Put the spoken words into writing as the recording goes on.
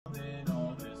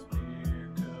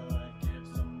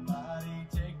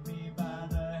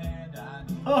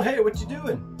Oh, hey, what you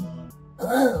doing?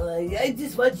 Oh, I'm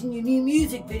just watching your new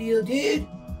music video, dude.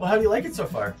 Well, how do you like it so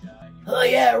far? Oh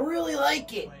yeah, I really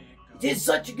like it. You did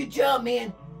such a good job,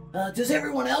 man. Does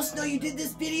everyone else know you did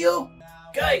this video?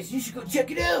 Guys, you should go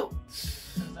check it out.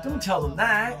 Don't tell them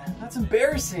that. That's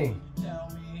embarrassing.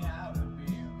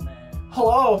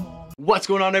 Hello? What's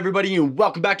going on, everybody, and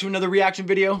welcome back to another reaction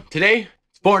video. Today,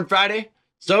 it's Foreign Friday,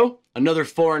 so another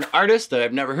foreign artist that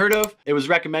I've never heard of. It was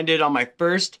recommended on my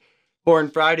first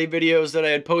Foreign Friday videos that I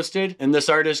had posted, and this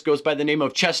artist goes by the name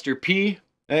of Chester P.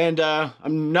 And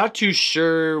I'm not too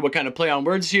sure what kind of play on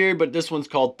words here, but this one's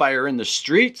called Fire in the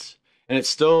Streets, and it's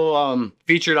still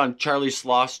featured on Charlie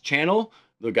Sloth's channel,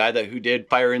 the guy who did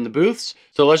Fire in the Booths.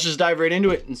 So let's just dive right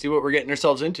into it and see what we're getting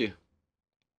ourselves into.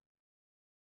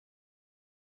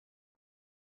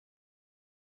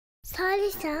 Charlie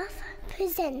Sloth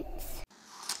presents.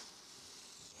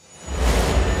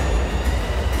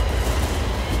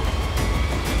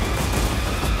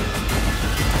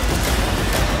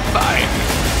 Fire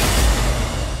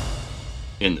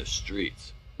in the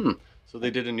streets. So they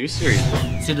did a new series.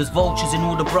 See, there's vultures in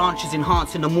all the branches,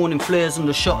 enhancing the morning flares, and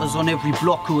the shutters on every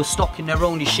block who are stocking their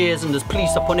only shares, and there's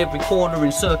police up on every corner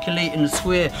and circulating the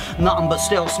square. Nothing but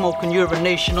stale smoke and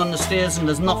urination on the stairs, and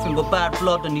there's nothing but bad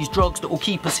blood and these drugs that will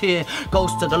keep us here.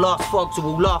 Ghosts to the last thugs who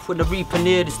will laugh when the reaper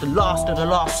neared. It's the last of the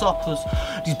last suppers.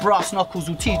 These brass knuckles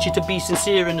will teach you to be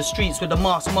sincere in the streets with the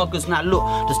masked muggers. Now look,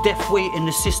 there's death waiting,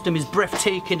 the system is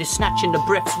breathtaking. It's snatching the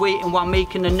breaths waiting while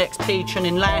making the next patron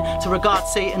in line to regard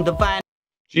Satan divine.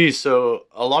 Geez, so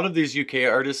a lot of these UK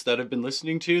artists that I've been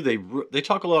listening to, they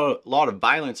talk a lot of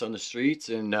violence on the streets,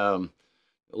 and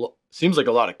seems like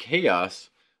a lot of chaos.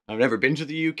 I've never been to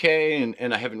the UK,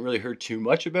 and I haven't really heard too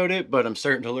much about it, but I'm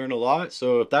starting to learn a lot.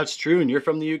 So if that's true and you're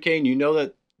from the UK and you know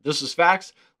that this is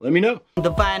facts, let me know.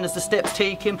 Divine as the steps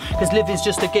take him, cause living's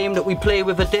just a game that we play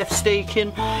with a death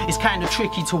staking. It's kinda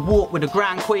tricky to walk with the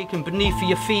ground quaking beneath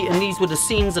your feet, and these were the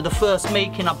scenes of the first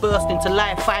making. I burst into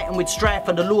life fighting with strife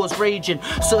and the laws raging,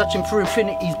 searching for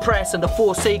infinity's price and the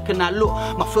forsaken. Now look,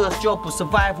 my first job was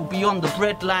survival beyond the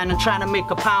breadline, and trying to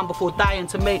make a pound before dying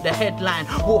to make the headline.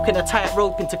 Walking a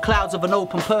tightrope into clouds of an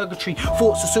open purgatory,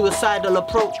 thoughts of suicidal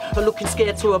approach, but looking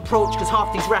scared to approach, cause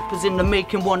half these rappers in the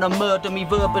making wanna murder me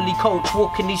verbally. Coach,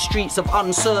 walking these streets of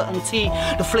uncertainty,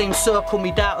 the flames circle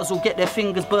me, doubters will get their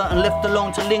fingers burnt and left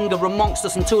alone to linger amongst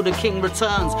us until the king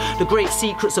returns. The great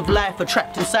secrets of life are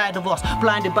trapped inside of us,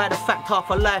 blinded by the fact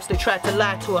half our lives they tried to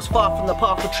lie to us. Far from the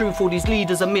path of truth, all these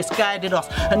leaders have misguided us,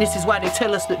 and this is why they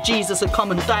tell us that Jesus had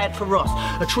come and died for us.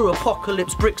 A true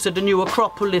apocalypse, bricks of the new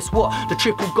Acropolis. What? The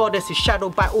triple goddess is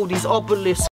shadowed by all these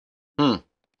obelisks.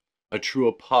 A true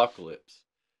apocalypse.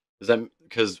 Is that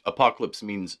because apocalypse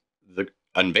means the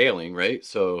unveiling, right?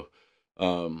 So I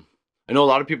know a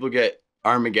lot of people get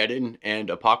Armageddon and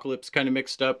apocalypse kind of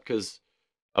mixed up, because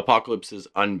apocalypse is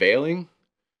unveiling,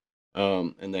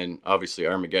 and then obviously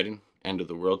Armageddon, end of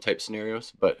the world type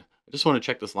scenarios. But I just want to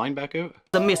check this line back out.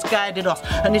 They misguided us,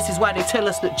 and this is why they tell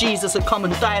us that Jesus had come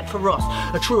and died for us.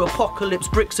 A true apocalypse,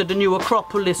 bricks of the new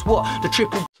Acropolis. What? The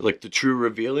triple. So like the true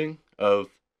revealing of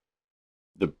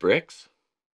the bricks?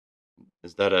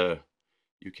 Is that a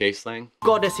UK slang?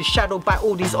 Goddess is shadowed by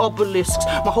all these obelisks.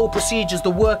 My whole procedure's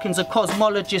the workings of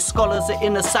cosmologists, scholars of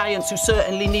inner science who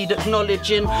certainly need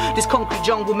acknowledging. This concrete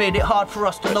jungle made it hard for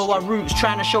us to know our roots,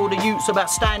 trying to show the youths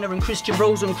about Steiner and Christian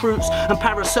Rosenkreutz and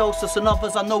Paracelsus and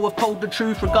others I know have told the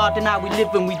truth regarding how we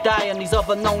live and we die and these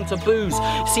other known taboos.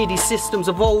 See, these systems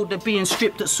of old, they're being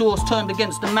stripped at source, turned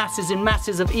against the masses in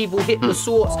masses of evil Hitler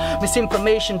sorts.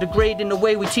 Misinformation degrading the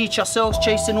way we teach ourselves,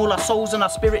 chasing all our souls and our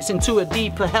spirits into a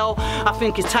deeper hell. I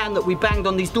think it's time that we banged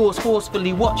on these doors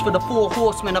forcefully. Watch for the four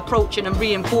horsemen approaching and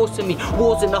reinforcing me.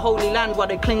 Wars in the Holy Land while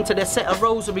they cling to their set of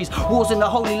rosaries. Wars in the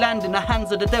Holy Land in the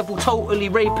hands of the devil, totally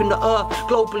raping the earth.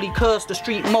 Globally cursed, the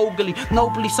street mogully,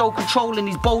 nobly so controlling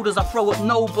these boulders I throw at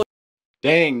nobody.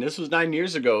 Dang, this was 9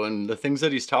 years ago, and the things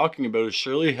that he's talking about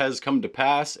surely has come to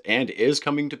pass and is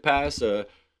coming to pass.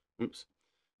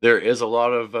 There is a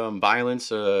lot of violence,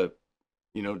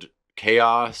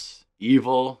 chaos,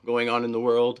 evil going on in the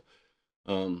world.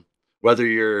 Whether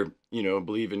you're,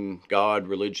 believe in God,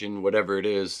 religion, whatever it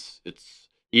is,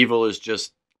 evil is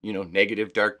just,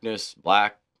 negative, darkness,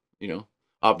 black,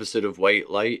 opposite of white,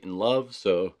 light, and love.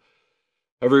 So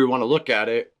however you want to look at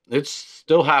it, it's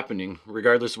still happening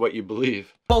regardless of what you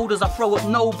believe. boulders I throw at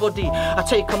nobody. I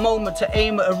take a moment to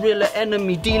aim at a realer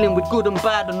enemy, dealing with good and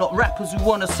bad and not rappers who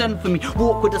wanna send for me.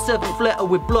 Walk with the 7th letter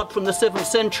with blood from the 7th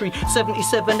century.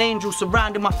 77 angels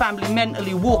surrounding my family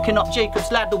mentally, walking up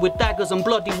Jacob's ladder with daggers and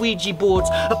bloody Ouija boards.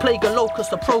 A plague of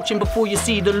locusts approaching before you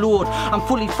see the Lord. I'm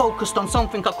fully focused on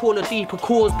something I call a deeper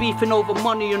cause. Beefing over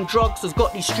money and drugs has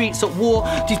got these streets at war.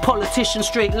 These politicians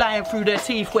straight lying through their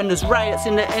teeth. When there's riots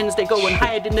in the ends, they go and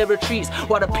hide in their retreats,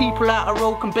 while the people out a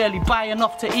road can barely buy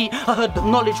enough to eat. I heard that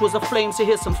knowledge was a flame, so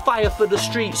here's some fire for the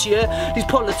streets, yeah? These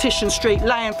politicians straight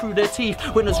lying through their teeth.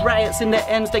 When there's riots in their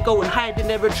ends, they go and hide in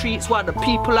their retreats, while the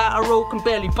people out a road can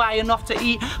barely buy enough to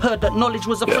eat. Heard that knowledge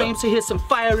was a flame, so here's some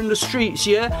fire in the streets,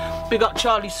 yeah? Big up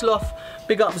Charlie Sloth,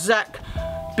 big up Zach,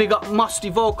 big up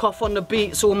Musty Volkov on the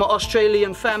beats, all my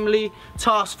Australian family,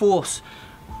 Task Force,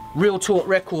 Real Talk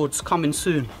Records coming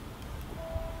soon.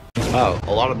 Wow,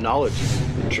 a lot of knowledge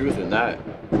and truth in that.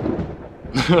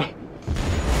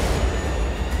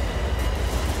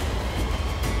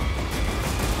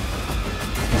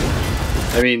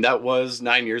 I mean, that was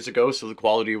 9 years ago, so the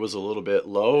quality was a little bit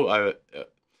low.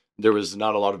 There was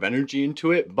not a lot of energy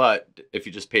into it, but if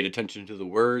you just paid attention to the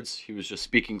words, he was just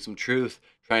speaking some truth,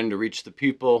 trying to reach the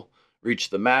people, reach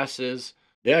the masses.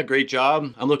 Yeah, great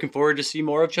job. I'm looking forward to see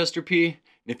more of Chester P.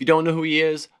 And if you don't know who he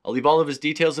is, I'll leave all of his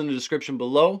details in the description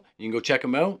below. You can go check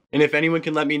him out. And if anyone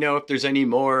can let me know if there's any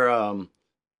more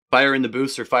Fire in the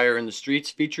Booths or Fire in the Streets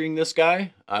featuring this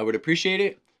guy, I would appreciate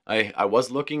it. I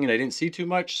was looking and I didn't see too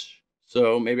much,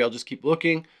 so maybe I'll just keep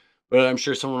looking. But I'm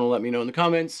sure someone will let me know in the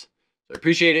comments. So I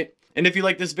appreciate it. And if you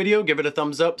like this video, give it a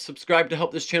thumbs up. Subscribe to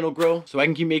help this channel grow so I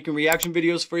can keep making reaction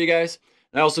videos for you guys.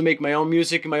 And I also make my own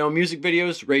music and my own music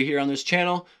videos right here on this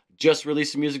channel. Just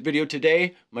released a music video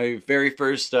today, my very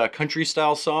first country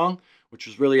style song, which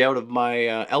was really out of my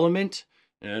element,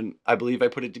 and I believe I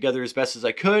put it together as best as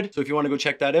I could. So if you want to go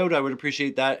check that out, I would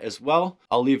appreciate that as well.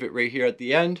 I'll leave it right here at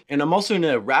the end. And I'm also in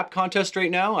a rap contest right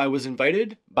now. I was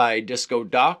invited by Disco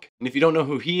Doc, and if you don't know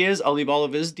who he is, I'll leave all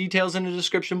of his details in the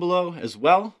description below as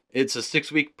well. It's a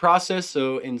 6-week process,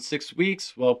 so in 6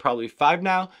 weeks, well, probably 5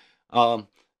 now,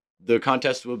 the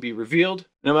contest will be revealed.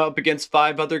 And I'm up against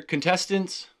 5 other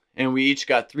contestants, and we each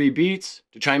got 3 beats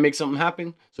to try and make something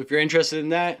happen. So if you're interested in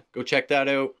that, go check that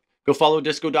out. Go follow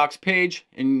Disco Doc's page,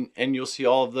 and you'll see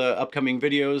all of the upcoming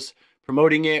videos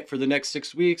promoting it for the next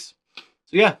 6 weeks.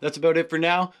 So yeah, that's about it for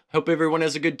now. Hope everyone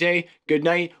has a good day, good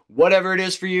night, whatever it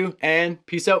is for you, and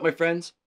peace out, my friends.